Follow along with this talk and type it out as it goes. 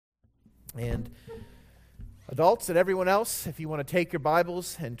And adults and everyone else, if you want to take your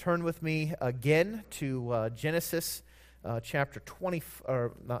Bibles and turn with me again to Genesis chapter 20,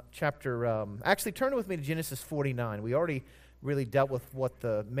 or not chapter, actually turn with me to Genesis 49. We already really dealt with what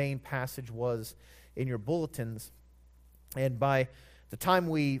the main passage was in your bulletins. And by the time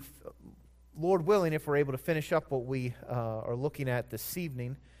we, Lord willing, if we're able to finish up what we are looking at this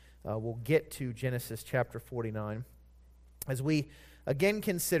evening, we'll get to Genesis chapter 49. As we again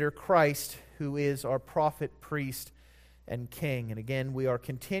consider Christ, who is our prophet, priest, and king. And again, we are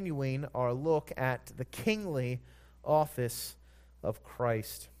continuing our look at the kingly office of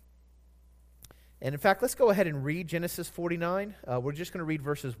Christ. And in fact, let's go ahead and read Genesis 49. We're just going to read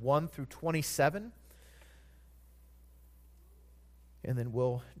verses 1 through 27. And then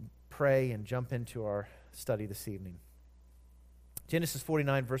we'll pray and jump into our study this evening. Genesis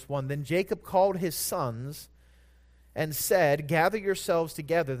 49, verse 1. Then Jacob called his sons and said, "Gather yourselves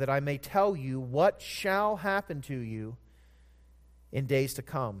together, that I may tell you what shall happen to you in days to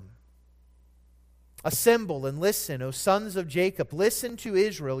come. Assemble and listen, O sons of Jacob. Listen to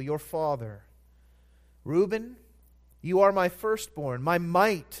Israel, your father. Reuben, you are my firstborn, my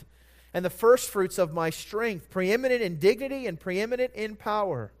might, and the firstfruits of my strength, preeminent in dignity and preeminent in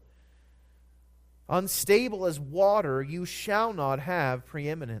power. Unstable as water, you shall not have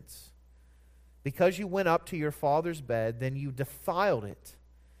preeminence. Because you went up to your father's bed, then you defiled it.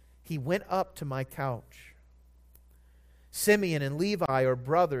 He went up to my couch. Simeon and Levi are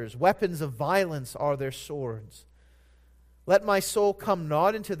brothers. Weapons of violence are their swords. Let my soul come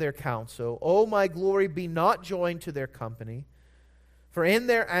not into their counsel. O my glory, be not joined to their company. For in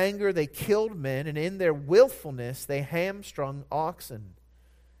their anger they killed men, and in their willfulness they hamstrung oxen.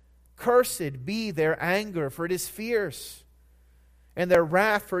 Cursed be their anger, for it is fierce, and their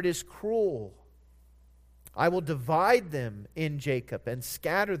wrath, for it is cruel. I will divide them in Jacob and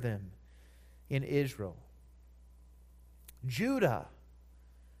scatter them in Israel. Judah,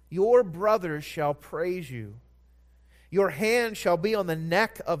 your brothers shall praise you. Your hand shall be on the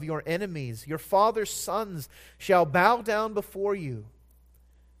neck of your enemies. Your father's sons shall bow down before you.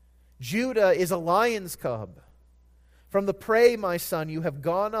 Judah is a lion's cub. From the prey, my son, you have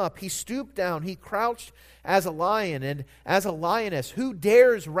gone up. He stooped down. He crouched as a lion and as a lioness. Who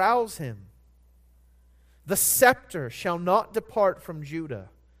dares rouse him? The scepter shall not depart from Judah,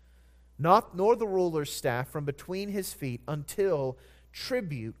 nor the ruler's staff from between his feet, until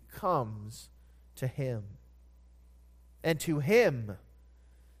tribute comes to him. And to him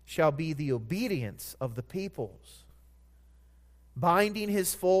shall be the obedience of the peoples. Binding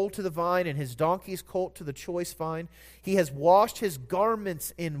his foal to the vine and his donkey's colt to the choice vine, he has washed his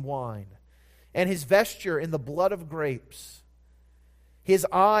garments in wine and his vesture in the blood of grapes. His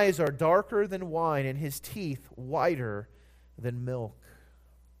eyes are darker than wine, and his teeth whiter than milk.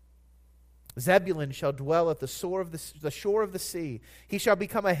 Zebulun shall dwell at the shore of the sea. He shall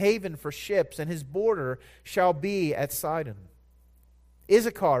become a haven for ships, and his border shall be at Sidon.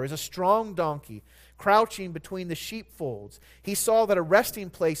 Issachar is a strong donkey, crouching between the sheepfolds. He saw that a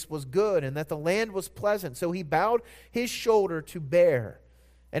resting place was good, and that the land was pleasant. So he bowed his shoulder to bear,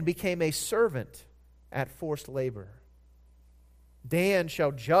 and became a servant at forced labor. Dan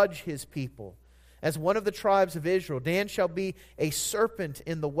shall judge his people as one of the tribes of Israel. Dan shall be a serpent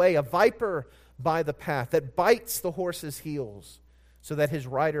in the way, a viper by the path, that bites the horse's heels, so that his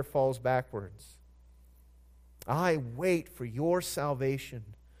rider falls backwards. I wait for your salvation,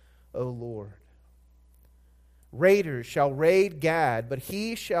 O Lord. Raiders shall raid Gad, but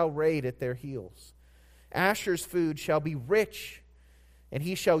he shall raid at their heels. Asher's food shall be rich, and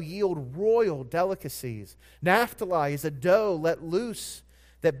he shall yield royal delicacies. Naphtali is a doe let loose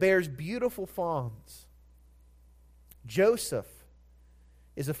that bears beautiful fawns. Joseph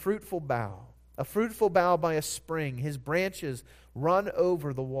is a fruitful bough by a spring. His branches run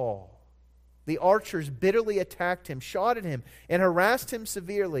over the wall. The archers bitterly attacked him, shot at him, and harassed him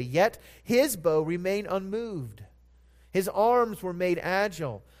severely. Yet his bow remained unmoved. His arms were made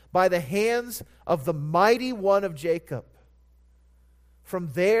agile by the hands of the mighty one of Jacob.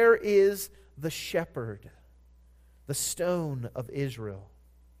 From there is the shepherd, the stone of Israel.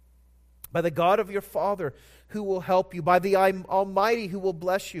 By the God of your father who will help you, by the Almighty who will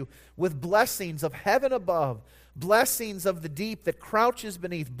bless you, with blessings of heaven above, blessings of the deep that crouches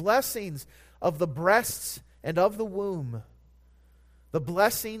beneath, blessings of the breasts and of the womb. The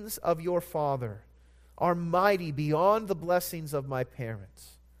blessings of your father are mighty beyond the blessings of my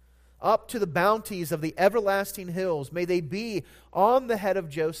parents. Up to the bounties of the everlasting hills may they be on the head of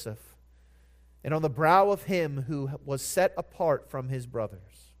Joseph, and on the brow of him who was set apart from his brothers.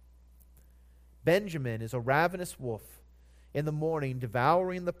 Benjamin is a ravenous wolf in the morning,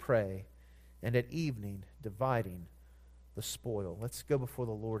 devouring the prey. and at evening dividing the spoil. Let's go before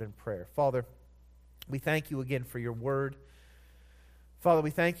the Lord in prayer. Father, we thank you again for your word. Father,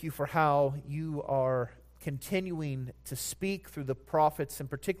 we thank you for how you are continuing to speak through the prophets, and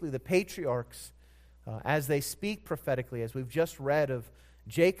particularly the patriarchs, as they speak prophetically, as we've just read of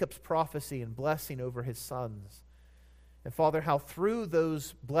Jacob's prophecy and blessing over his sons. And Father, how through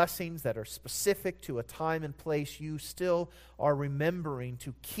those blessings that are specific to a time and place, you still are remembering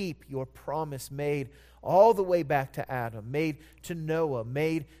to keep your promise made all the way back to Adam, made to Noah,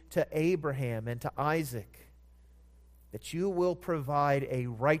 made to Abraham and to Isaac, that you will provide a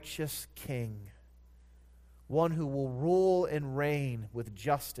righteous king, one who will rule and reign with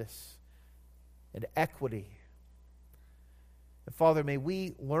justice and equity. And Father, may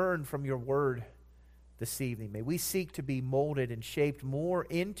we learn from your word this evening. May we seek to be molded and shaped more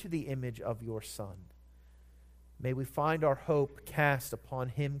into the image of your Son. May we find our hope cast upon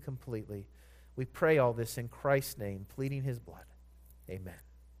him completely. We pray all this in Christ's name, pleading his blood. Amen.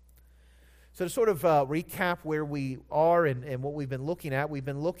 So to sort of recap where we are and what we've been looking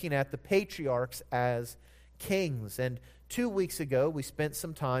at the patriarchs as kings. And 2 weeks ago, we spent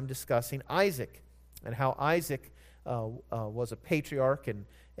some time discussing Isaac and how Isaac was a patriarch,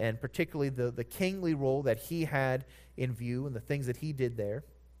 and particularly the kingly role that he had in view and the things that he did there.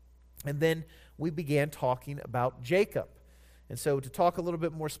 And then we began talking about Jacob. And so to talk a little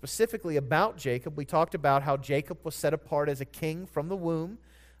bit more specifically about Jacob, we talked about how Jacob was set apart as a king from the womb.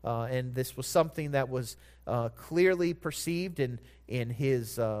 And this was something that was clearly perceived in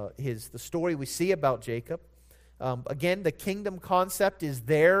the story we see about Jacob. Again, the kingdom concept is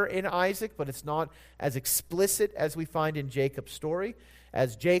there in Isaac, but it's not as explicit as we find in Jacob's story.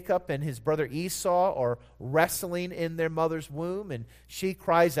 As Jacob and his brother Esau are wrestling in their mother's womb, and she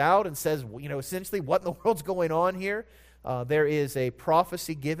cries out and says, essentially, what in the world's going on here? There is a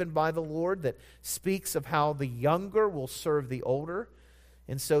prophecy given by the Lord that speaks of how the younger will serve the older.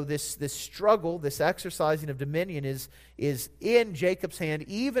 And so this struggle, this exercising of dominion is in Jacob's hand,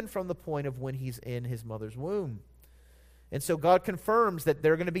 even from the point of when he's in his mother's womb. And so God confirms that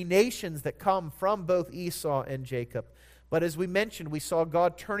there are going to be nations that come from both Esau and Jacob. But as we mentioned, we saw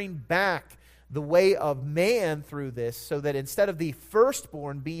God turning back the way of man through this, so that instead of the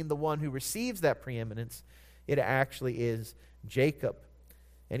firstborn being the one who receives that preeminence, it actually is Jacob.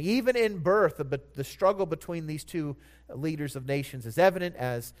 And even in birth, the struggle between these two leaders of nations is evident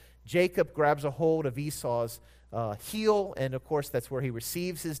as Jacob grabs a hold of Esau's heel, and of course that's where he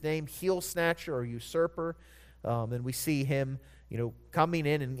receives his name, heel snatcher or usurper. And we see him, coming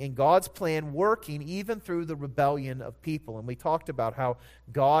in God's plan, working even through the rebellion of people. And we talked about how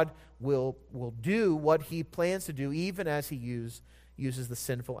God will do what he plans to do, even as he uses the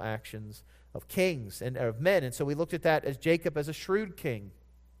sinful actions of kings and of men. And so we looked at that as Jacob as a shrewd king,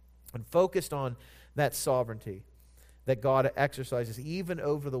 and focused on that sovereignty that God exercises even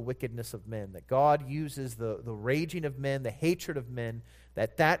over the wickedness of men, that God uses the raging of men, the hatred of men,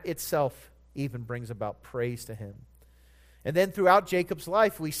 that itself even brings about praise to him. And then throughout Jacob's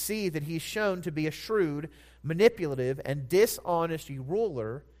life, we see that he's shown to be a shrewd, manipulative, and dishonest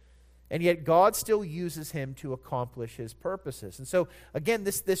ruler, and yet God still uses him to accomplish his purposes. And so, again,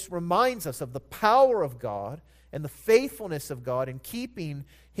 this reminds us of the power of God and the faithfulness of God in keeping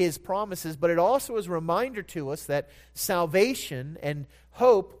his promises, but it also is a reminder to us that salvation and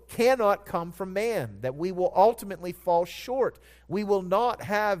hope cannot come from man, that we will ultimately fall short. We will not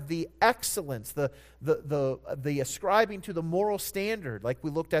have the excellence, the ascribing to the moral standard, like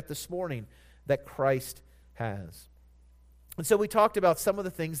we looked at this morning, that Christ has. And so we talked about some of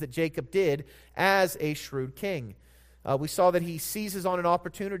the things that Jacob did as a shrewd king. We saw that he seizes on an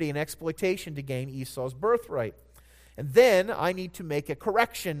opportunity and exploitation to gain Esau's birthright. And then I need to make a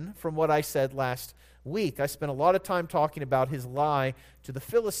correction from what I said last week. I spent a lot of time talking about his lie to the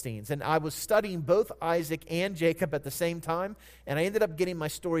Philistines, and I was studying both Isaac and Jacob at the same time, and I ended up getting my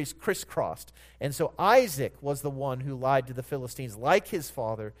stories crisscrossed. And so Isaac was the one who lied to the Philistines, like his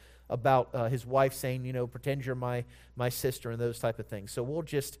father, about his wife saying, pretend you're my sister and those type of things. So we'll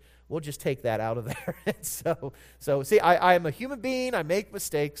just take that out of there. so see, I am a human being. I make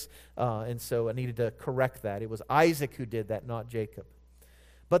mistakes, and so I needed to correct that. It was Isaac who did that, not Jacob.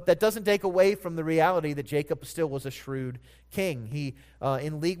 But that doesn't take away from the reality that Jacob still was a shrewd king. He,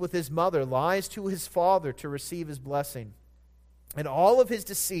 in league with his mother, lies to his father to receive his blessing. And all of his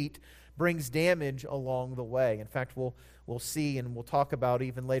deceit brings damage along the way. In fact, we'll see, and we'll talk about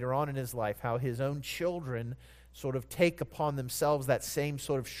even later on in his life, how his own children sort of take upon themselves that same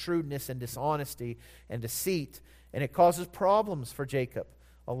sort of shrewdness and dishonesty and deceit, and it causes problems for Jacob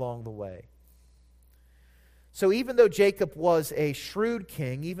along the way. So even though Jacob was a shrewd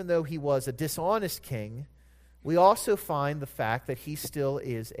king, even though he was a dishonest king, we also find the fact that he still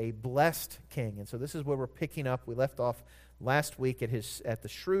is a blessed king. And so this is where we're picking up. We left off last week at the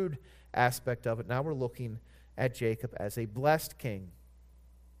shrewd aspect of it. Now we're looking at Jacob as a blessed king.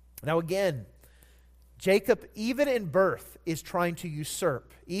 Now again, Jacob, even in birth, is trying to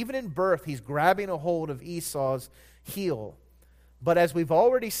usurp. Even in birth, he's grabbing a hold of Esau's heel. But as we've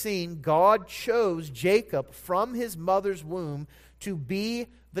already seen, God chose Jacob from his mother's womb to be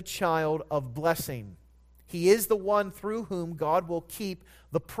the child of blessing. He is the one through whom God will keep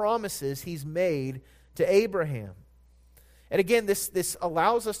the promises he's made to Abraham. And again, this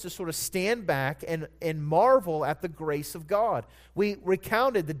allows us to sort of stand back and marvel at the grace of God. We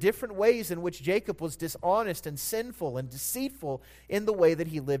recounted the different ways in which Jacob was dishonest and sinful and deceitful in the way that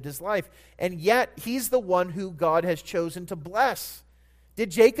he lived his life. And yet, he's the one who God has chosen to bless. Did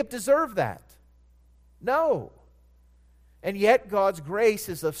Jacob deserve that? No. And yet, God's grace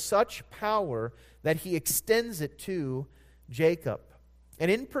is of such power that he extends it to Jacob. And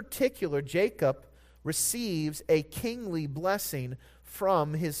in particular, Jacob receives a kingly blessing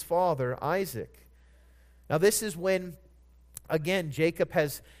from his father Isaac. Now this is when, again, Jacob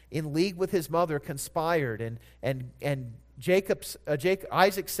has, in league with his mother, conspired, and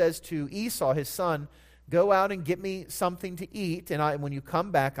Isaac says to Esau, his son, "Go out and get me something to eat, and when you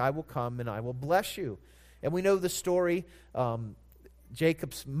come back, I will come and I will bless you." And we know the story.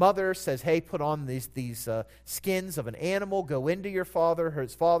 Jacob's mother says, "Hey, put on these skins of an animal, go into your father,"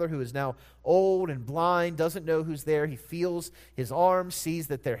 his father, who is now old and blind, doesn't know who's there. He feels his arms, sees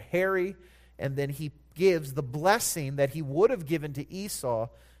that they're hairy, and then he gives the blessing that he would have given to Esau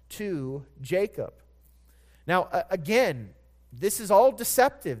to Jacob. Now, again, this is all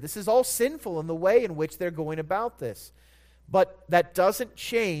deceptive. This is all sinful in the way in which they're going about this. But that doesn't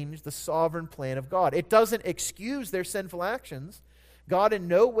change the sovereign plan of God. It doesn't excuse their sinful actions. God in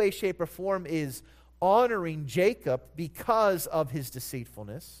no way, shape, or form is honoring Jacob because of his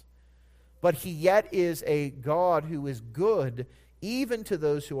deceitfulness, but he yet is a God who is good even to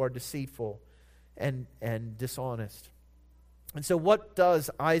those who are deceitful and dishonest. And so what does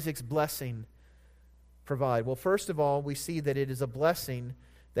Isaac's blessing provide? Well, first of all, we see that it is a blessing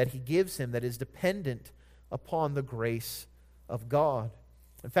that he gives him that is dependent upon the grace of God.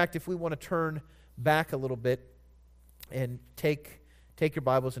 In fact, if we want to turn back a little bit and take your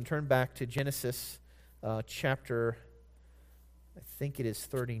Bibles and turn back to Genesis chapter, I think it is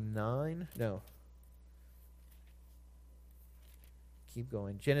 39. No. Keep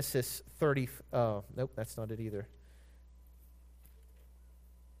going. Genesis 30. Nope, that's not it either.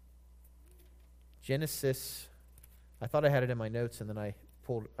 Genesis, I thought I had it in my notes and then I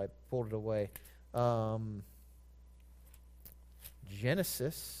pulled it away.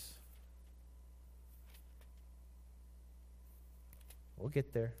 Genesis. We'll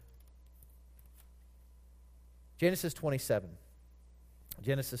get there. Genesis 27.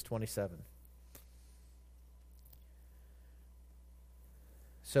 Genesis 27.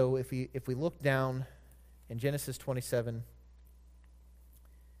 So if we look down in Genesis 27,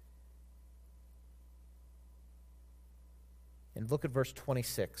 and look at verse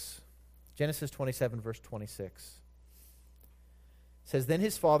 26. Genesis 27, verse 26. It says, "Then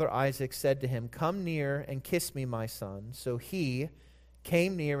his father Isaac said to him, 'Come near and kiss me, my son.' So he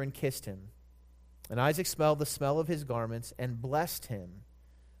came near and kissed him. And Isaac smelled the smell of his garments and blessed him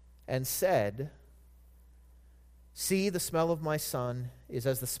and said, 'See, the smell of my son is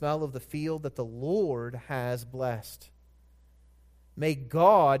as the smell of the field that the Lord has blessed. May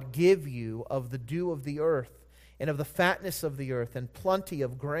God give you of the dew of the earth and of the fatness of the earth and plenty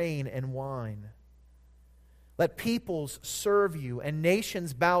of grain and wine. Let peoples serve you and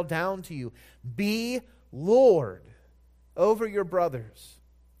nations bow down to you. Be Lord over your brothers,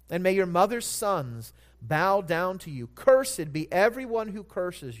 and may your mother's sons bow down to you. Cursed be everyone who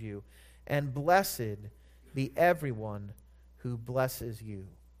curses you, and blessed be everyone who blesses you.'"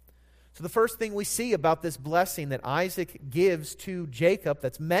 So the first thing we see about this blessing that Isaac gives to Jacob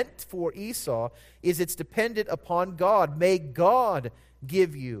that's meant for Esau is it's dependent upon God. May God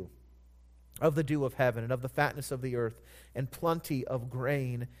give you of the dew of heaven and of the fatness of the earth and plenty of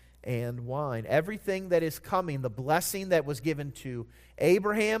grain and wine. Everything that is coming, the blessing that was given to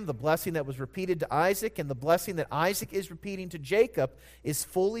Abraham, the blessing that was repeated to Isaac, and the blessing that Isaac is repeating to Jacob is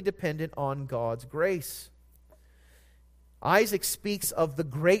fully dependent on God's grace. Isaac speaks of the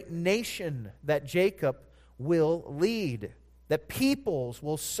great nation that Jacob will lead, that peoples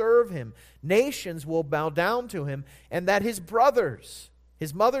will serve him, nations will bow down to him, and that his brothers,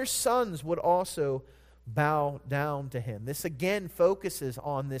 his mother's sons, would also bow down to him. This again focuses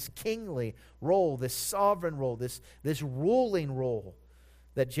on this kingly role, this sovereign role, this ruling role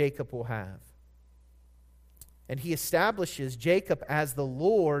that Jacob will have. And he establishes Jacob as the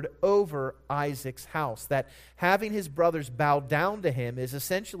Lord over Isaac's house. That having his brothers bow down to him is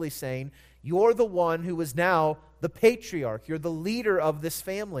essentially saying, you're the one who is now the patriarch. You're the leader of this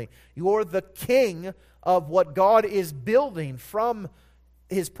family. You're the king of what God is building from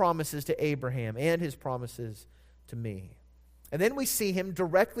his promises to Abraham and his promises to me. And then we see him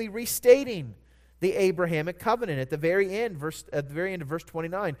directly restating the Abrahamic covenant at the very end of verse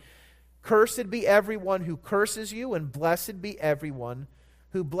 29. Cursed be everyone who curses you, and blessed be everyone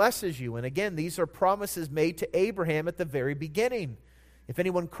who blesses you. And again, these are promises made to Abraham at the very beginning. If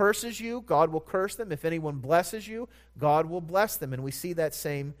anyone curses you, God will curse them. If anyone blesses you, God will bless them. And we see that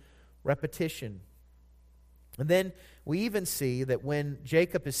same repetition. And then we even see that when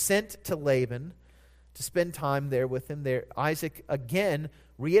Jacob is sent to Laban to spend time there with him, Isaac again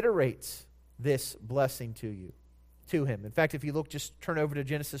reiterates this blessing to him. In fact, if you look, just turn over to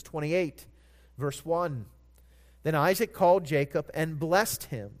Genesis 28, verse 1. Then Isaac called Jacob and blessed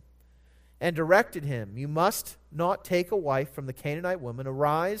him and directed him, you must not take a wife from the Canaanite woman.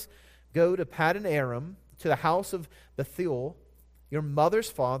 Arise, go to Paddan Aram, to the house of Bethuel, your mother's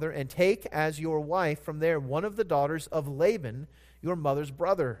father, and take as your wife from there one of the daughters of Laban, your mother's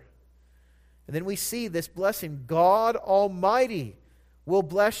brother. And then we see this blessing. God Almighty will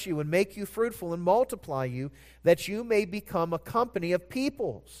bless you and make you fruitful and multiply you, that you may become a company of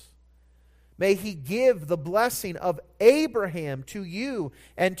peoples. May he give the blessing of Abraham to you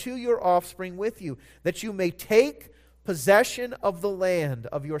and to your offspring with you, that you may take possession of the land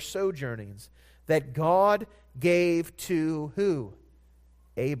of your sojournings, that God gave to who?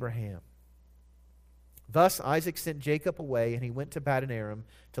 Abraham. Thus Isaac sent Jacob away, and he went to Paddan Aram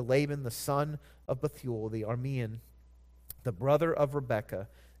to Laban the son of Bethuel the Aramean, the brother of Rebekah,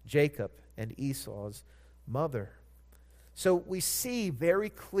 Jacob and Esau's mother. So we see very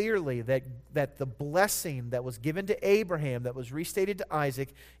clearly that the blessing that was given to Abraham, that was restated to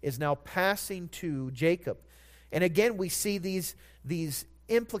Isaac, is now passing to Jacob. And again, we see these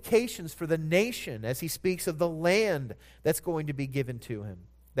implications for the nation as he speaks of the land that's going to be given to him,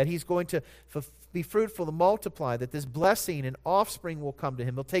 that he's going to be fruitful and multiply, that this blessing and offspring will come to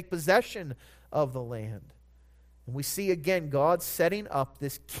him. He'll take possession of the land. And we see again God setting up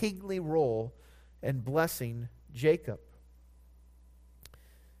this kingly role and blessing Jacob.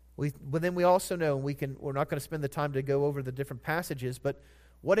 But then we also know, we're not going to spend the time to go over the different passages, but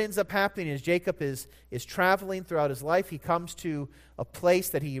what ends up happening is Jacob is traveling throughout his life. He comes to a place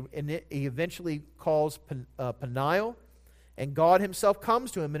that he eventually calls Peniel, and God himself comes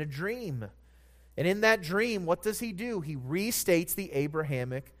to him in a dream. And in that dream, what does he do? He restates the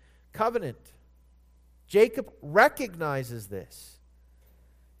Abrahamic covenant. Jacob recognizes this.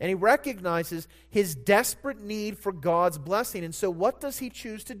 And he recognizes his desperate need for God's blessing. And so what does he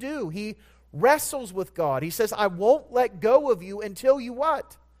choose to do? He wrestles with God. He says, I won't let go of you until you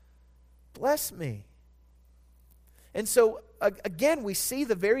what? Bless me. And so, again, we see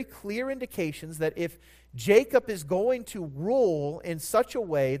the very clear indications that if Jacob is going to rule in such a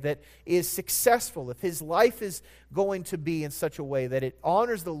way that is successful, if his life is going to be in such a way that it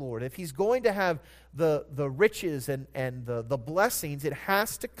honors the Lord, if he's going to have the riches and the blessings, it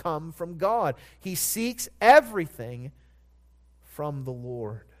has to come from God. He seeks everything from the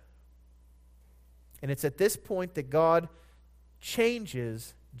Lord. And it's at this point that God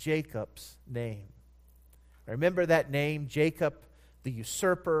changes Jacob's name. Remember that name, Jacob, the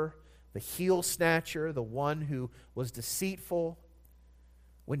usurper, the heel snatcher, the one who was deceitful.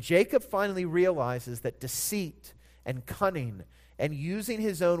 When Jacob finally realizes that deceit and cunning and using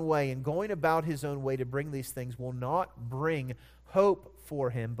his own way and going about his own way to bring these things will not bring hope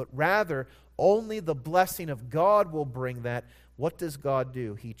for him, but rather only the blessing of God will bring that, what does God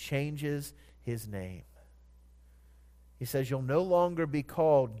do? He changes his name. He says, you'll no longer be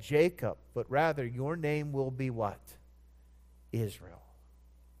called Jacob, but rather your name will be what? Israel.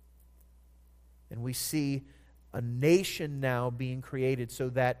 And we see a nation now being created so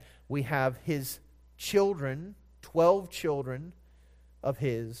that we have his children, 12 children of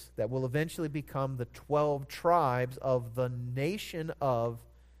his, that will eventually become the 12 tribes of the nation of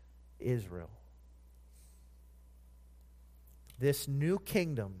Israel. This new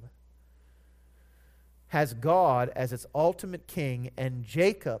kingdom has God as its ultimate king and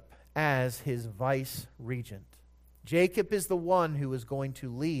Jacob as his vice regent. Jacob is the one who is going to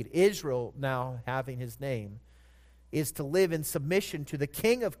lead. Israel, now having his name, is to live in submission to the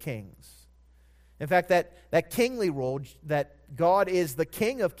King of Kings. In fact, that kingly role, that God is the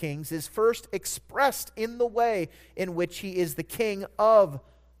King of kings, is first expressed in the way in which he is the king of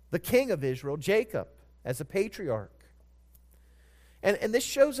Israel, Jacob, as a patriarch. And this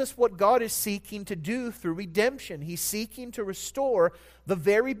shows us what God is seeking to do through redemption. He's seeking to restore the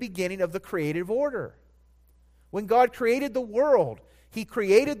very beginning of the creative order. When God created the world, he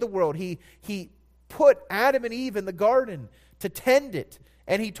created the world. He put Adam and Eve in the garden to tend it.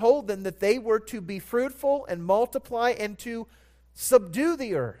 And he told them that they were to be fruitful and multiply and to subdue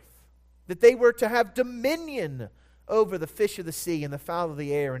the earth. That they were to have dominion over the fish of the sea and the fowl of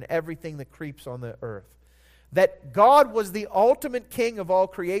the air and everything that creeps on the earth. That God was the ultimate king of all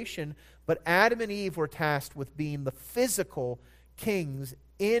creation, but Adam and Eve were tasked with being the physical kings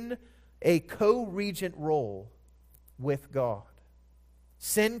in a co-regent role with God.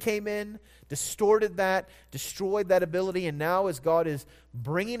 Sin came in, distorted that, destroyed that ability, and now as God is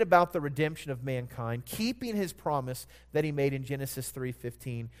bringing about the redemption of mankind, keeping his promise that he made in Genesis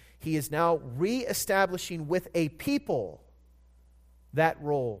 3:15, he is now reestablishing with a people that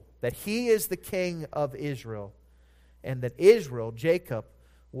role, that he is the king of Israel, and that Israel, Jacob,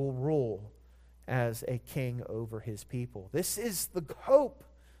 will rule as a king over his people. This is the hope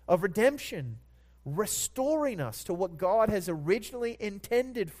of redemption, restoring us to what God has originally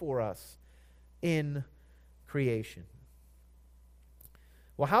intended for us in creation.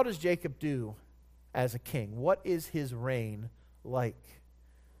 Well, how does Jacob do as a king? What is his reign like?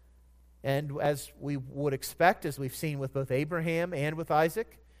 And as we would expect, as we've seen with both Abraham and with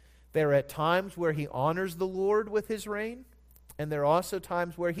Isaac, there are at times where he honors the Lord with his reign, and there are also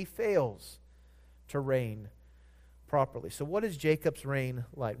times where he fails to reign properly. So what is Jacob's reign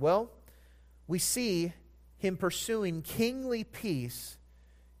like? Well, we see him pursuing kingly peace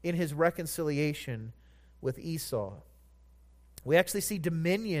in his reconciliation with Esau. We actually see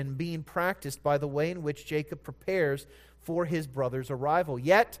dominion being practiced by the way in which Jacob prepares for his brother's arrival.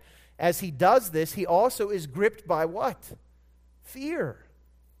 Yet, as he does this, he also is gripped by what? Fear.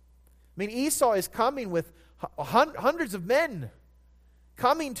 I mean, Esau is coming with hundreds of men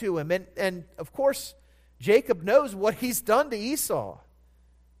coming to him. And of course, Jacob knows what he's done to Esau.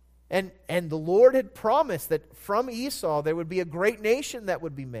 And the Lord had promised that from Esau there would be a great nation that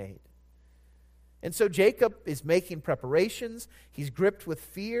would be made. And so Jacob is making preparations. He's gripped with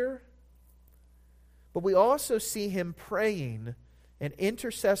fear. But we also see him praying an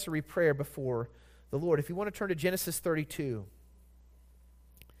intercessory prayer before the Lord. If you want to turn to Genesis 32.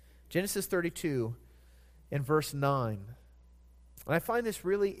 Genesis 32 in verse 9. And I find this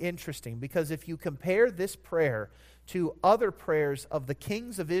really interesting because if you compare this prayer to other prayers of the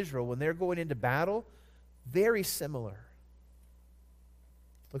kings of Israel when they're going into battle, very similar.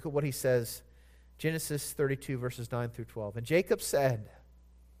 Look at what he says, Genesis 32, verses 9 through 12. And Jacob said,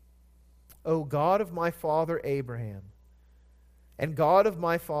 O God of my father Abraham, and God of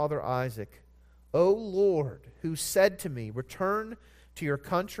my father Isaac, O Lord, who said to me, return to your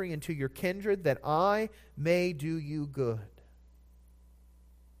country and to your kindred, that I may do you good.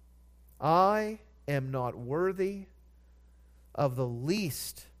 I am not worthy of the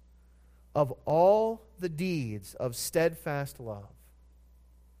least of all the deeds of steadfast love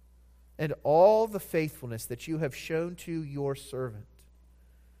and all the faithfulness that you have shown to your servant.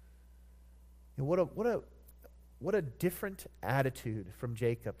 And what a different attitude from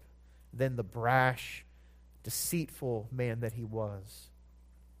Jacob than the brash, deceitful man that he was.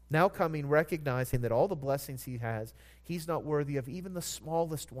 Now coming, recognizing that all the blessings he has, he's not worthy of even the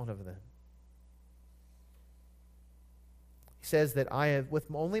smallest one of them. He says that I have, with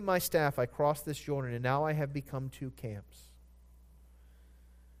only my staff, I crossed this Jordan, and now I have become two camps.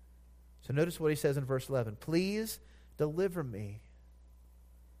 So notice what he says in verse 11. Please deliver me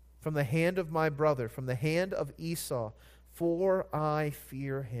from the hand of my brother, from the hand of Esau, for I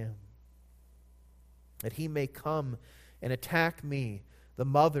fear him, that he may come and attack me, the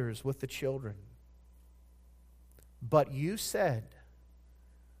mothers with the children. But you said,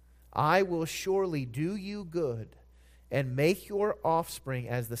 I will surely do you good and make your offspring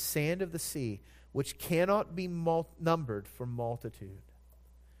as the sand of the sea, which cannot be numbered for multitude.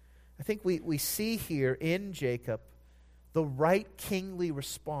 I think we see here in Jacob the right kingly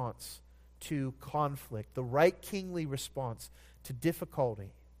response to conflict, the right kingly response to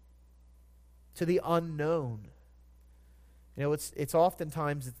difficulty, to the unknown. You know, it's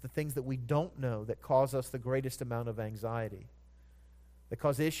oftentimes the things that we don't know that cause us the greatest amount of anxiety, that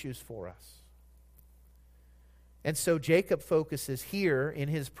cause issues for us. And so Jacob focuses here in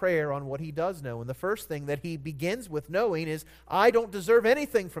his prayer on what he does know. And the first thing that he begins with knowing is, I don't deserve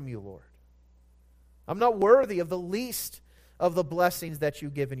anything from you, Lord. I'm not worthy of the least of the blessings that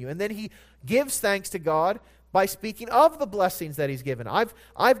you've given you. And then he gives thanks to God by speaking of the blessings that he's given.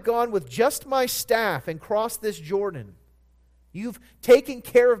 I've gone with just my staff and crossed this Jordan. You've taken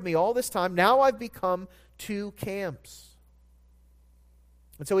care of me all this time. Now I've become two camps.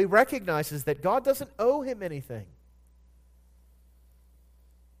 And so he recognizes that God doesn't owe him anything.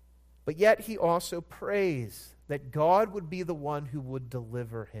 But yet he also prays that God would be the one who would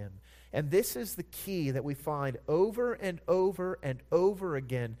deliver him. And this is the key that we find over and over and over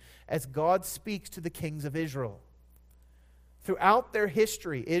again as God speaks to the kings of Israel. Throughout their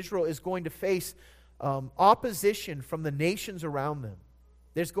history, Israel is going to face opposition from the nations around them.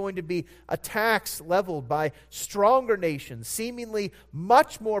 There's going to be attacks leveled by stronger nations, seemingly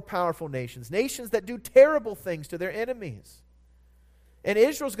much more powerful nations, nations that do terrible things to their enemies. And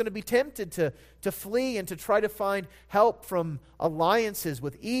Israel's going to be tempted to flee and to try to find help from alliances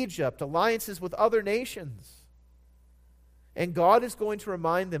with Egypt, alliances with other nations. And God is going to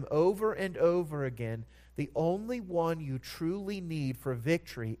remind them over and over again, the only one you truly need for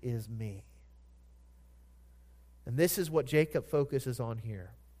victory is me. And this is what Jacob focuses on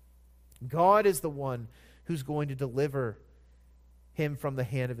here. God is the one who's going to deliver him from the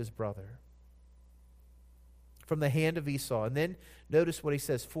hand of his brother, from the hand of Esau. And then notice what he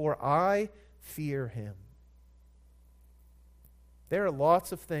says, for I fear him. There are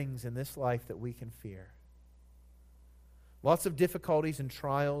lots of things in this life that we can fear. Lots of difficulties and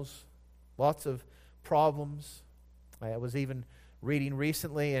trials, lots of problems. I was even reading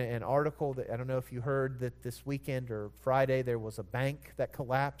recently an article that, I don't know if you heard, that this weekend or Friday there was a bank that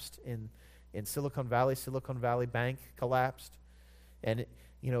collapsed in Silicon Valley. Silicon Valley Bank collapsed. And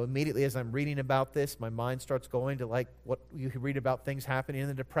immediately as I'm reading about this, my mind starts going to like what you read about things happening in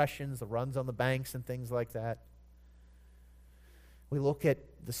the depressions, the runs on the banks and things like that. We look at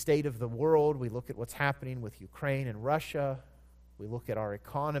the state of the world. We look at what's happening with Ukraine and Russia. We look at our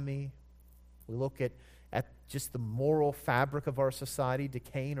economy. We look at just the moral fabric of our society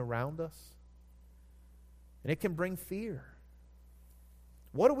decaying around us. And it can bring fear.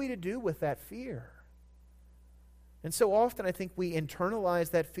 What are we to do with that fear? And so often I think we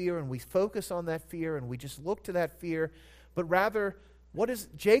internalize that fear and we focus on that fear and we just look to that fear. But rather, what does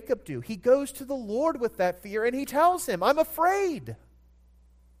Jacob do? He goes to the Lord with that fear and he tells him, I'm afraid.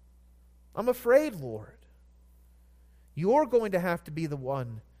 I'm afraid, Lord. You're going to have to be the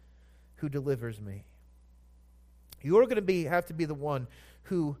one who delivers me. You're going to have to be the one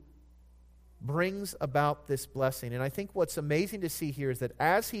who brings about this blessing. And I think what's amazing to see here is that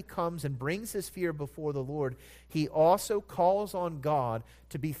as he comes and brings his fear before the Lord, he also calls on God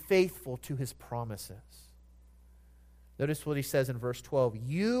to be faithful to his promises. Notice what he says in verse 12.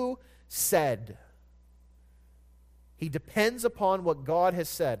 You said. He depends upon what God has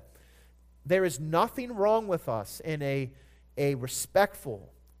said. There is nothing wrong with us in a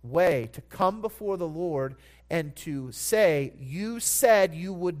respectful way to come before the Lord and to say, you said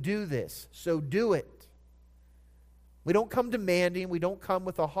you would do this, so do it. We don't come demanding, we don't come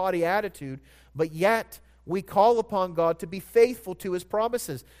with a haughty attitude, but yet we call upon God to be faithful to his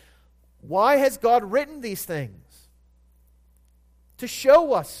promises. Why has God written these things? To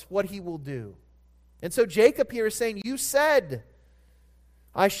show us what he will do. And so Jacob here is saying, you said,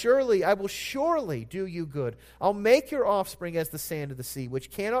 I will surely do you good. I'll make your offspring as the sand of the sea, which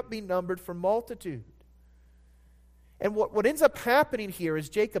cannot be numbered for multitude. And what ends up happening here as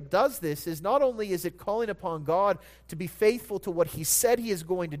Jacob does this is not only is it calling upon God to be faithful to what he said he is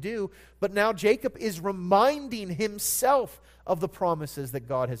going to do, but now Jacob is reminding himself of the promises that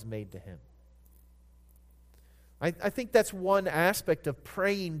God has made to him. I think that's one aspect of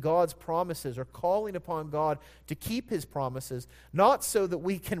praying God's promises or calling upon God to keep his promises, not so that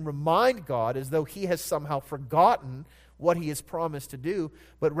we can remind God as though he has somehow forgotten what he has promised to do,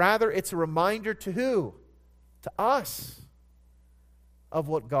 but rather it's a reminder to who? To us of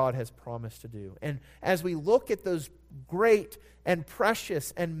what God has promised to do. And as we look at those great and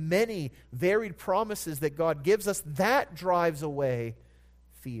precious and many varied promises that God gives us, that drives away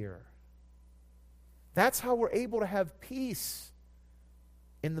fear. That's how we're able to have peace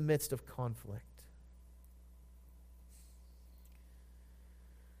in the midst of conflict.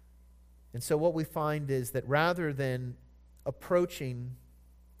 And so what we find is that rather than approaching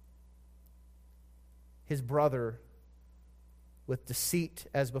his brother with deceit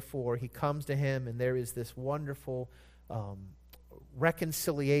as before, he comes to him and there is this wonderful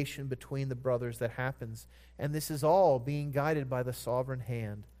reconciliation between the brothers that happens. And this is all being guided by the sovereign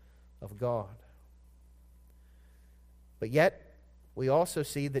hand of God. But yet, we also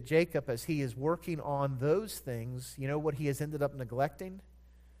see that Jacob, as he is working on those things, you know what he has ended up neglecting?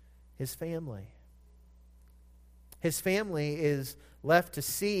 His family. his family is left to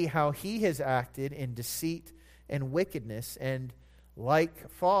see how he has acted in deceit and wickedness, and like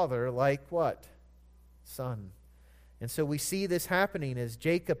father, like what? Son. And so we see this happening as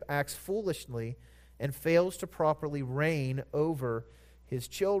Jacob acts foolishly and fails to properly reign over his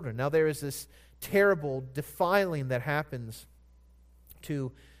children. Now there is this terrible defiling that happens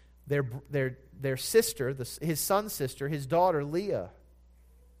to their sister, his son's sister, his daughter Leah.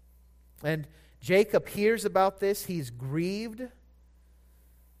 And Jacob hears about this. He's grieved,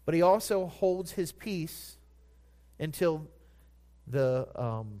 but he also holds his peace until they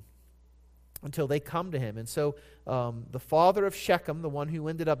come to him. And so the father of Shechem, the one who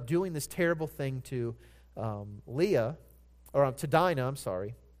ended up doing this terrible thing to Dinah,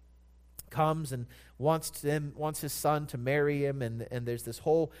 comes and wants his son to marry him, and there's this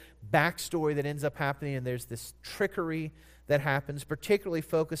whole backstory that ends up happening, and there's this trickery that happens, particularly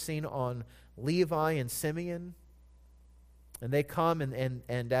focusing on Levi and Simeon. And they come,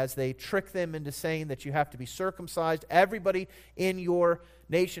 and as they trick them into saying that you have to be circumcised, everybody in your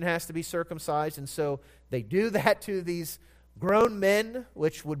nation has to be circumcised. And so they do that to these grown men,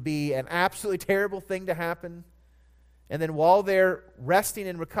 which would be an absolutely terrible thing to happen. And then while they're resting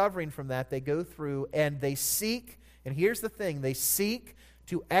and recovering from that, they go through and they seek, and here's the thing, they seek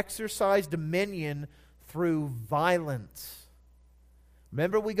to exercise dominion through violence.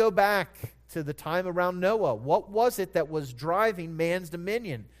 Remember, we go back to the time around Noah. What was it that was driving man's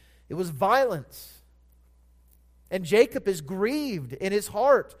dominion? It was violence. And Jacob is grieved in his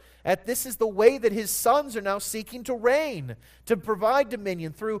heart at this is the way that his sons are now seeking to reign, to provide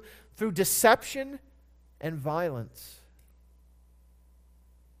dominion through deception and violence.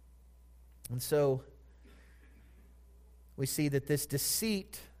 And so we see that this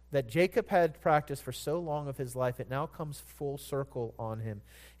deceit that Jacob had practiced for so long of his life, it now comes full circle on him.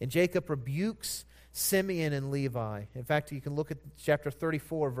 And Jacob rebukes Simeon and Levi. In fact, you can look at chapter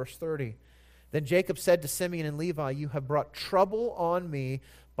 34, verse 30. Then Jacob said to Simeon and Levi, "You have brought trouble on me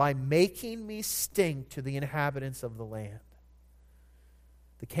by making me stink to the inhabitants of the land,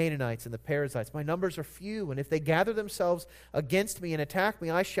 the Canaanites and the Perizzites. My numbers are few, and if they gather themselves against me and attack me,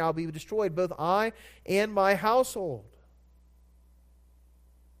 I shall be destroyed, both I and my household."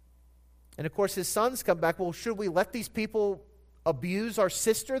 And of course his sons come back, well, should we let these people abuse our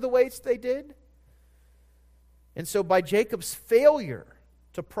sister the way they did? And so by Jacob's failure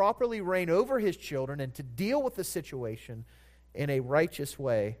to properly reign over his children and to deal with the situation in a righteous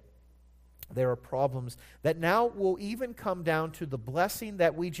way, there are problems that now will even come down to the blessing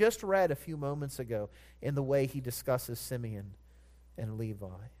that we just read a few moments ago in the way he discusses Simeon and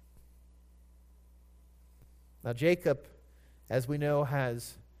Levi. Now Jacob, as we know,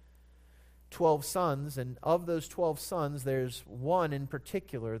 has 12 sons, and of those 12 sons, there's one in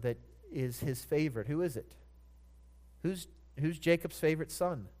particular that is his favorite. Who is it? Who's Jacob's favorite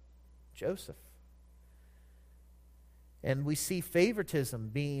son? Joseph. And we see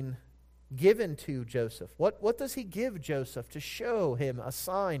favoritism being given to Joseph. What does he give Joseph to show him a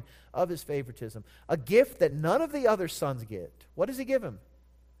sign of his favoritism? A gift that none of the other sons get. What does he give him?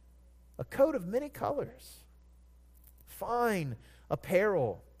 A coat of many colors. Fine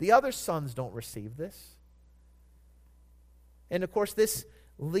apparel. The other sons don't receive this. And of course this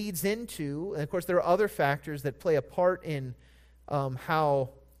leads into, and of course there are other factors that play a part in how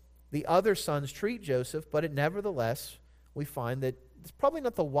the other sons treat Joseph, but nevertheless we find that it's probably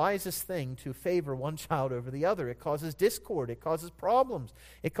not the wisest thing to favor one child over the other. It causes discord, it causes problems,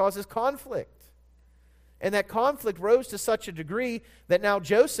 it causes conflict. And that conflict rose to such a degree that now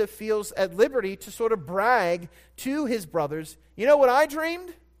Joseph feels at liberty to sort of brag to his brothers, "You know what I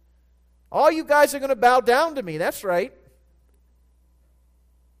dreamed? All you guys are going to bow down to me." That's right.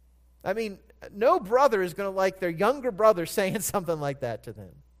 I mean, no brother is going to like their younger brother saying something like that to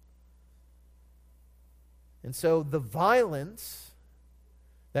them. And so the violence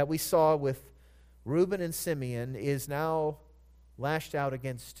that we saw with Reuben and Simeon is now lashed out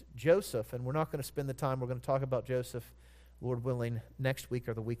against Joseph. And we're not going to spend the time. We're going to talk about Joseph, Lord willing, next week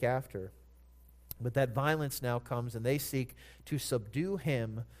or the week after. But that violence now comes, and they seek to subdue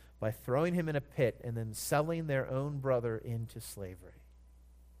him by throwing him in a pit and then selling their own brother into slavery.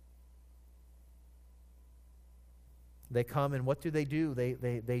 They come, and what do?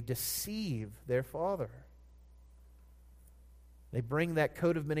 They deceive their father. They bring that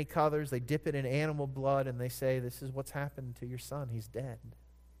coat of many colors, they dip it in animal blood, and they say, "This is what's happened to your son. He's dead."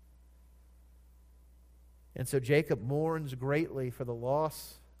 And so Jacob mourns greatly for the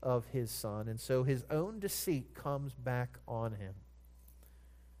loss of his son, and so his own deceit comes back on him.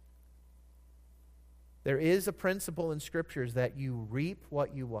 There is a principle in Scriptures that you reap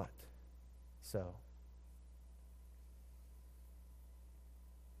what you what? Sow.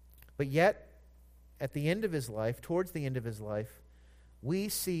 But yet, at the end of his life, towards the end of his life, we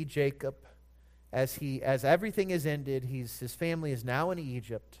see Jacob as everything is ended. His family is now in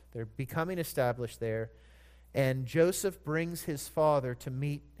Egypt. They're becoming established there. And Joseph brings his father to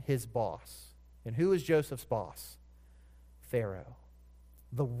meet his boss. And who is Joseph's boss? Pharaoh,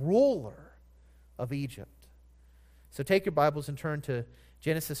 the ruler of Egypt. So take your Bibles and turn to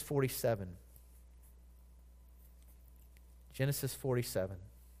Genesis 47. Genesis 47.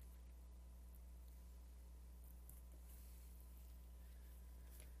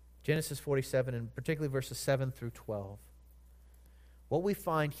 Genesis 47, and particularly verses 7 through 12. What we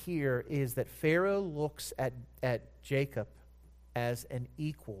find here is that Pharaoh looks at Jacob as an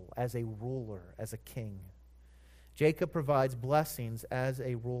equal, as a ruler, as a king. Jacob provides blessings as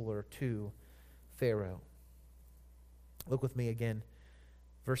a ruler to Pharaoh. Look with me again,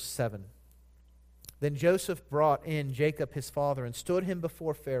 verse 7. Then Joseph brought in Jacob his father and stood him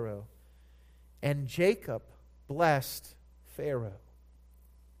before Pharaoh. And Jacob blessed Pharaoh.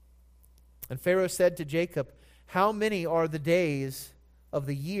 And Pharaoh said to Jacob, "How many are the days of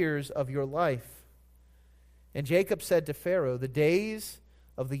the years of your life?" And Jacob said to Pharaoh, "The days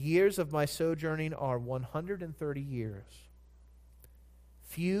of the years of my sojourning are 130 years.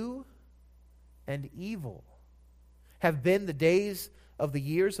 Few and evil have been the days of the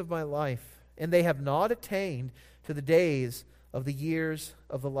years of my life, and they have not attained to the days of the years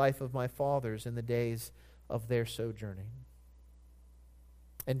of the life of my fathers in the days of their sojourning."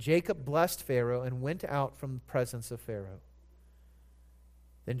 And Jacob blessed Pharaoh and went out from the presence of Pharaoh.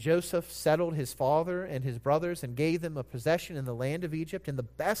 Then Joseph settled his father and his brothers and gave them a possession in the land of Egypt, in the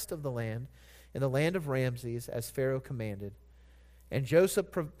best of the land, in the land of Ramses, as Pharaoh commanded. And Joseph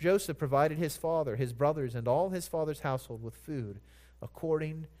provided his father, his brothers, and all his father's household with food,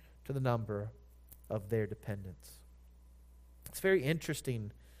 according to the number of their dependents. It's very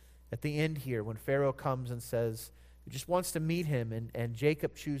interesting at the end here when Pharaoh comes and says, he just wants to meet him, and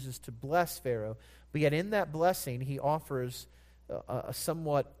Jacob chooses to bless Pharaoh. But yet in that blessing, he offers a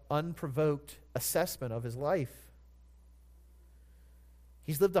somewhat unprovoked assessment of his life.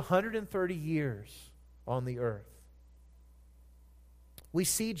 He's lived 130 years on the earth. We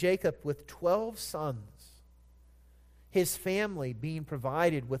see Jacob with 12 sons, his family being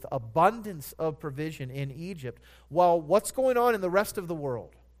provided with abundance of provision in Egypt, while what's going on in the rest of the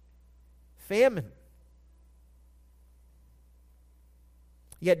world? Famine.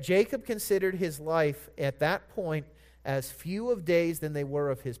 Yet Jacob considered his life at that point as few of days than they were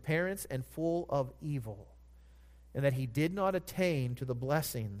of his parents and full of evil, and that he did not attain to the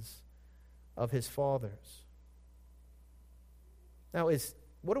blessings of his fathers. Now,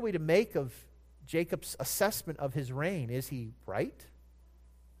 what are we to make of Jacob's assessment of his reign? Is he right?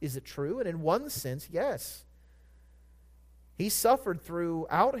 Is it true? And in one sense, yes. He suffered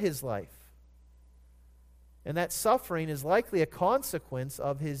throughout his life. And that suffering is likely a consequence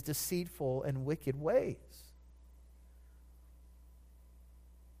of his deceitful and wicked ways.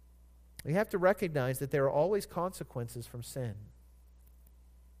 We have to recognize that there are always consequences from sin.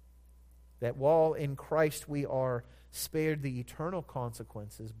 That while in Christ we are spared the eternal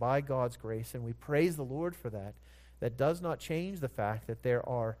consequences by God's grace, and we praise the Lord for that, that does not change the fact that there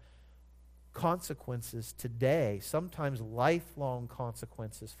are consequences today, sometimes lifelong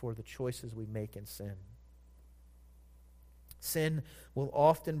consequences for the choices we make in sin. Sin will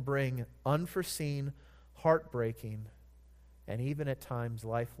often bring unforeseen, heartbreaking, and even at times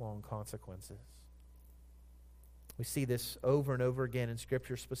lifelong consequences. We see this over and over again in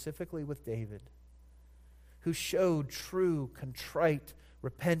Scripture, specifically with David, who showed true, contrite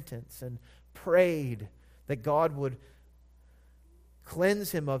repentance and prayed that God would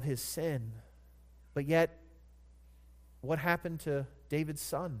cleanse him of his sin. But yet, what happened to David's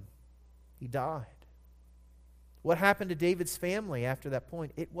son? He died. What happened to David's family after that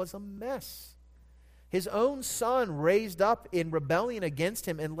point? It was a mess. His own son raised up in rebellion against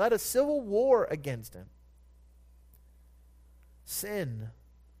him and led a civil war against him. Sin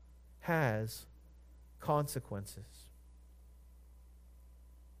has consequences.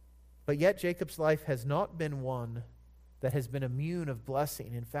 But yet Jacob's life has not been one that has been immune of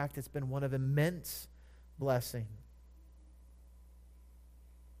blessing. In fact, it's been one of immense blessing.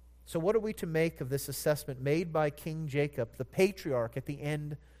 So what are we to make of this assessment made by King Jacob, the patriarch, at the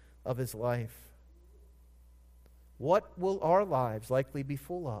end of his life? What will our lives likely be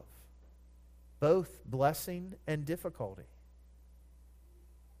full of? Both blessing and difficulty.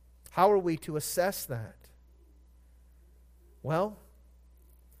 How are we to assess that? Well,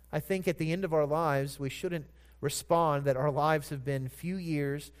 I think at the end of our lives, we shouldn't respond that our lives have been few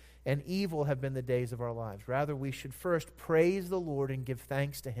years and evil have been the days of our lives. Rather, we should first praise the Lord and give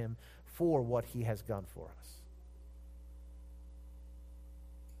thanks to Him for what He has done for us.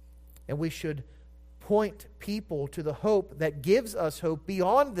 And we should point people to the hope that gives us hope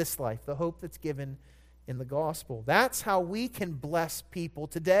beyond this life, the hope that's given in the gospel. That's how we can bless people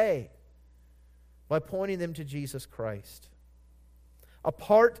today, by pointing them to Jesus Christ.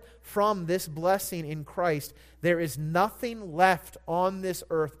 Apart from this blessing in Christ, there is nothing left on this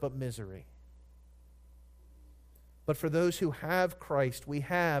earth but misery. But for those who have Christ, we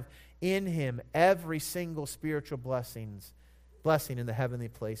have in Him every single spiritual blessing in the heavenly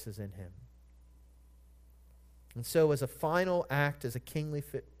places in Him. And so as a final act, as a kingly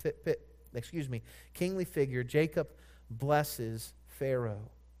figure, Jacob blesses Pharaoh.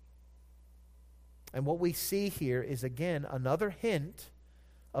 And what we see here is, again, another hint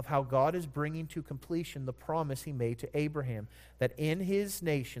of how God is bringing to completion the promise He made to Abraham, that in his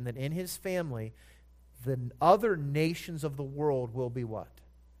nation, that in his family, the other nations of the world will be what?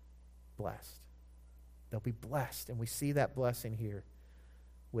 Blessed. They'll be blessed. And we see that blessing here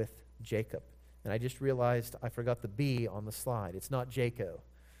with Jacob. And I just realized I forgot the B on the slide. It's not Jacob.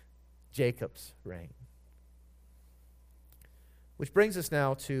 Jacob's reign. Which brings us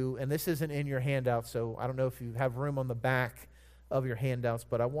now to, and this isn't in your handout, so I don't know if you have room on the back of your handouts,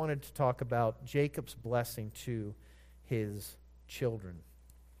 but I wanted to talk about Jacob's blessing to his children.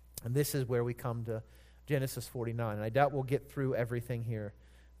 And this is where we come to Genesis 49. And I doubt we'll get through everything here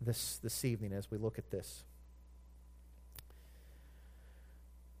this evening as we look at this.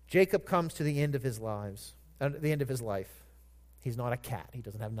 Jacob comes to the end of his life. He's not a cat. He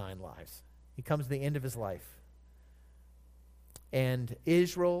doesn't have 9 lives. He comes to the end of his life. And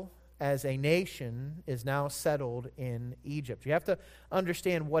Israel, as a nation, is now settled in Egypt. You have to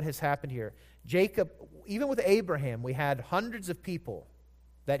understand what has happened here. Jacob, even with Abraham, we had hundreds of people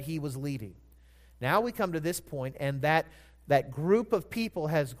that he was leading. Now we come to this point, and that group of people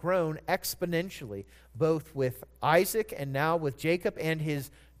has grown exponentially, both with Isaac and now with Jacob and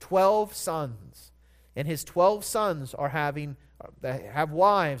his 12 sons. And his 12 sons have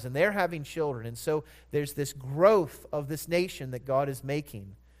wives, and they're having children. And so there's this growth of this nation that God is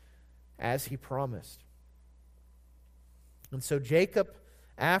making as He promised. And so Jacob,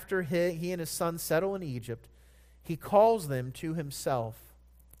 after he and his sons settle in Egypt, he calls them to himself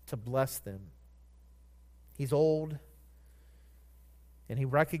to bless them. He's old, and he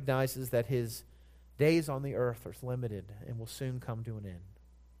recognizes that his days on the earth are limited and will soon come to an end.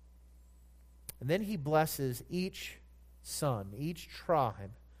 And then he blesses each son. Each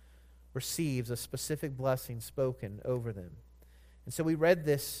tribe receives a specific blessing spoken over them. And so we read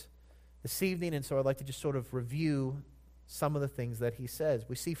this evening, and so I'd like to just sort of review some of the things that he says.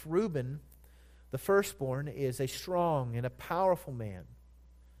 We see Reuben, the firstborn, is a strong and a powerful man.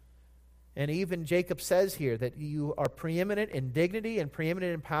 And even Jacob says here that you are preeminent in dignity and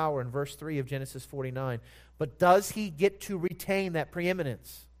preeminent in power in verse 3 of Genesis 49. But does he get to retain that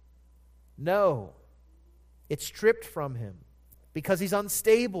preeminence? No. It's stripped from him because he's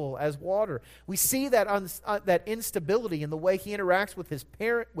unstable as water. We see that instability in the way he interacts with his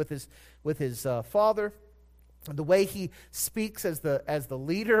parent, with his father, and the way he speaks as the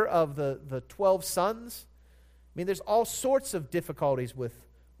leader of the 12 sons. I mean, there's all sorts of difficulties with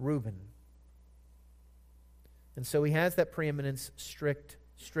Reuben. And so he has that preeminence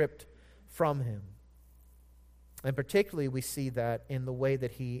stripped from him. And particularly we see that in the way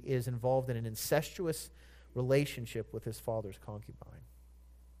that he is involved in an incestuous relationship with his father's concubine.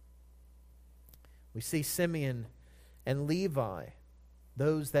 We see Simeon and Levi,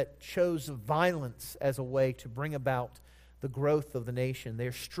 those that chose violence as a way to bring about the growth of the nation.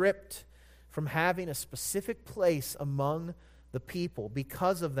 They're stripped from having a specific place among the people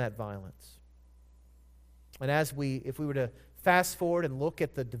because of that violence. And if we were to fast forward and look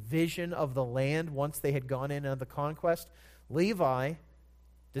at the division of the land once they had gone in on the conquest, Levi,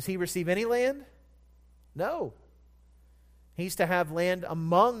 does he receive any land? No. He's to have land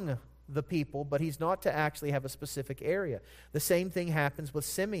among the people, but he's not to actually have a specific area. The same thing happens with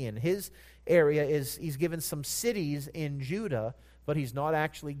Simeon. His area he's given some cities in Judah, but he's not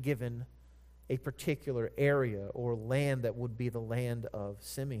actually given a particular area or land that would be the land of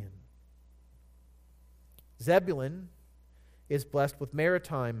Simeon. Zebulun is blessed with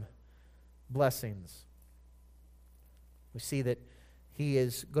maritime blessings. We see that he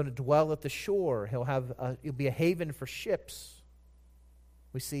is going to dwell at the shore. He'll be a haven for ships.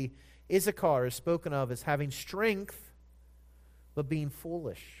 We see Issachar is spoken of as having strength, but being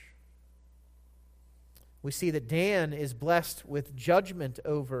foolish. We see that Dan is blessed with judgment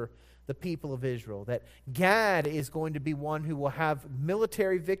over the people of Israel, that Gad is going to be one who will have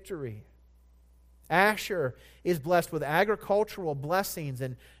military victory. Asher is blessed with agricultural blessings,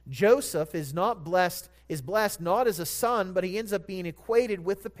 and Joseph is blessed not as a son, but he ends up being equated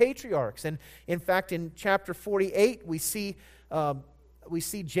with the patriarchs. And in fact, in chapter 48, we see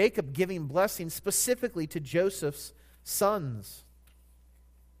Jacob giving blessings specifically to Joseph's sons.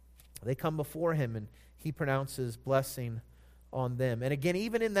 They come before him, and he pronounces blessing on them. And again,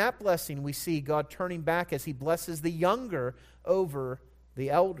 even in that blessing, we see God turning back as he blesses the younger over the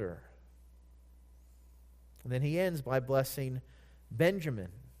elder. And then he ends by blessing Benjamin,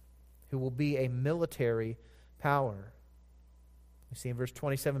 who will be a military power. We see in verse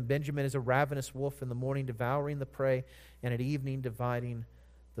 27, Benjamin is a ravenous wolf, in the morning devouring the prey, and at evening dividing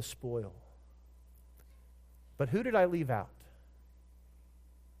the spoil. But who did I leave out?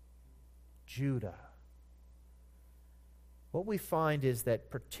 Judah. What we find is that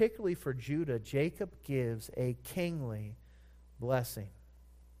particularly for Judah, Jacob gives a kingly blessing.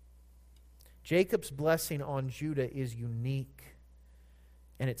 Jacob's blessing on Judah is unique,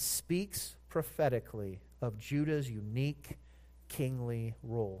 and it speaks prophetically of Judah's unique kingly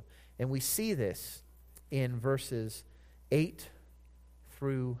role. And we see this in verses 8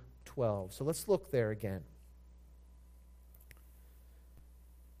 through 12. So let's look there again.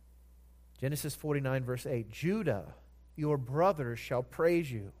 Genesis 49, verse 8. Judah, your brothers shall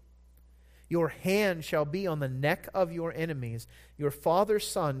praise you. Your hand shall be on the neck of your enemies. Your father's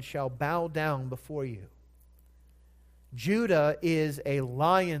son shall bow down before you. Judah is a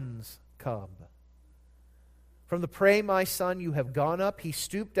lion's cub. From the prey, my son, you have gone up. He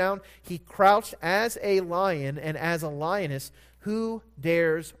stooped down. He crouched as a lion and as a lioness. Who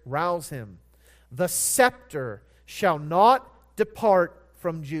dares rouse him? The scepter shall not depart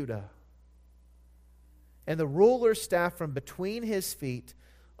from Judah, and the ruler's staff from between his feet,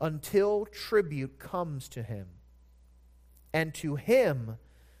 until tribute comes to him. And to him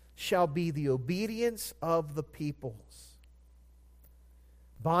shall be the obedience of the peoples.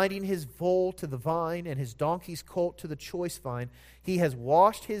 Binding his foal to the vine and his donkey's colt to the choice vine, he has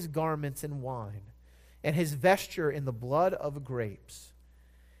washed his garments in wine, and his vesture in the blood of grapes.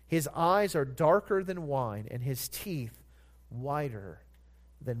 His eyes are darker than wine, and his teeth whiter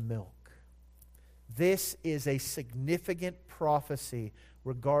than milk. This is a significant prophecy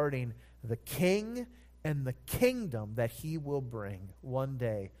regarding the king and the kingdom that he will bring one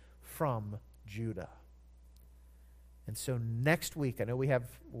day from Judah. And so next week, I know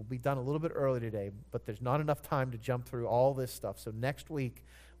we'll be done a little bit early today, but there's not enough time to jump through all this stuff. So next week,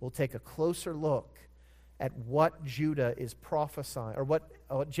 we'll take a closer look at what Judah is prophesying, or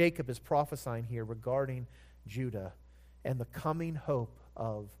what Jacob is prophesying here regarding Judah and the coming hope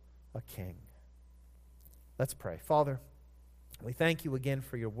of a king. Let's pray. Father, we thank you again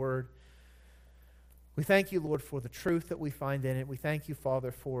for your word. We thank you, Lord, for the truth that we find in it. We thank you,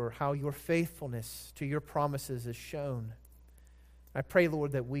 Father, for how your faithfulness to your promises is shown. I pray,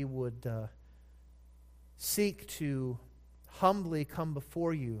 Lord, that we would seek to humbly come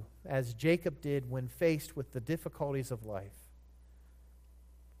before you as Jacob did when faced with the difficulties of life,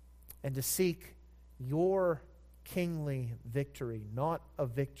 and to seek your kingly victory, not a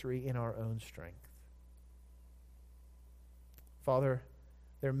victory in our own strength. Father,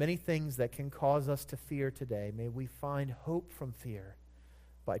 there are many things that can cause us to fear today. May we find hope from fear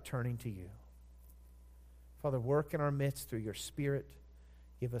by turning to you. Father, work in our midst through your Spirit.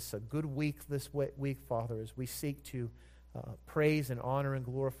 Give us a good week this week, Father, as we seek to praise and honor and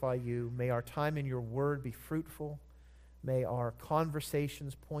glorify you. May our time in your word be fruitful. May our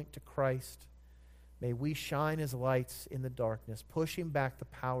conversations point to Christ. May we shine as lights in the darkness, pushing back the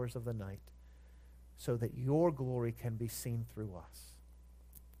powers of the night, so that your glory can be seen through us.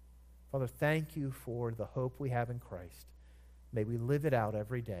 Father, thank you for the hope we have in Christ. May we live it out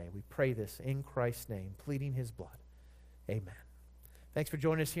every day. We pray this in Christ's name, pleading his blood. Amen. Thanks for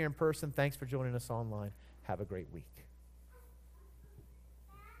joining us here in person. Thanks for joining us online. Have a great week.